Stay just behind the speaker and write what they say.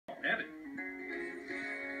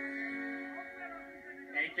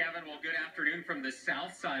Kevin. Well, good afternoon from the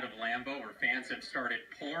south side of Lambeau, where fans have started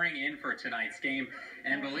pouring in for tonight's game.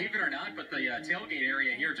 And believe it or not, but the tailgate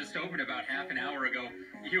area here just opened about half an hour ago.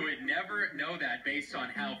 You would never know that based on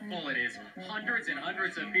how full it is. Hundreds and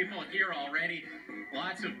hundreds of people here already.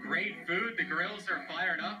 Lots of great food. The grills are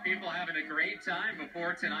fired up. People having a great time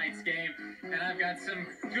before tonight's game. And I've got some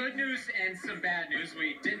good news and some bad news.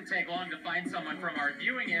 We didn't take long to find someone from our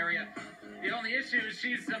viewing area. The only issue is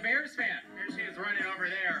she's a Bears fan. Here she is running over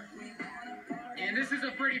there. And this is a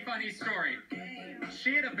pretty funny story.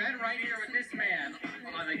 She had a bet right here with this man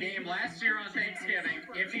on the game last year on Thanksgiving.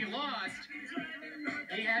 If he lost,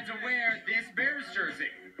 he had to wear this Bears jersey.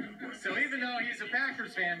 So even though he's a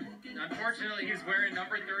Packers fan, unfortunately he's wearing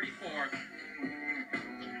number 34.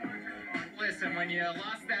 Listen, when you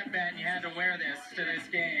lost that bet and you had to wear this to this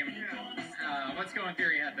game, what's going through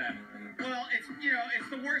your head then? Well, it's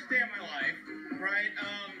the worst day of my life, right?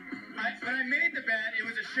 When I made the bet, it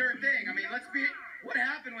was a sure thing. I mean, what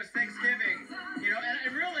happened was Thanksgiving,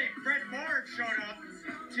 and really Brett Favre showed up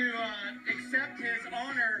to accept his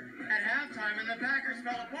honor at halftime, and the Packers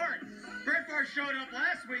fell apart. Brett Favre showed up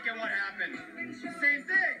last week, and what happened? Same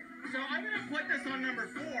thing. So I'm going to put this on number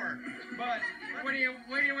 4. But what are you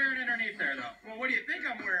wearing underneath there, though? Well, what do you think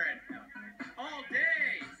I'm wearing? All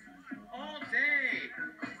day. All day.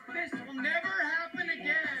 This will never happen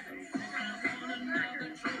again.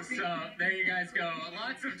 So there you guys go.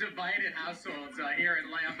 Lots of divided households here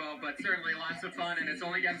in Lambeau, but certainly lots of fun, and it's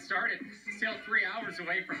only getting started. Still 3 hours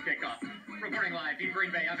away from kickoff. Reporting live in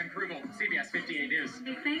Green Bay, Evan Krugel, CBS 58 News.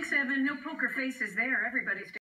 Hey, thanks, Evan. No poker faces there. Everybody's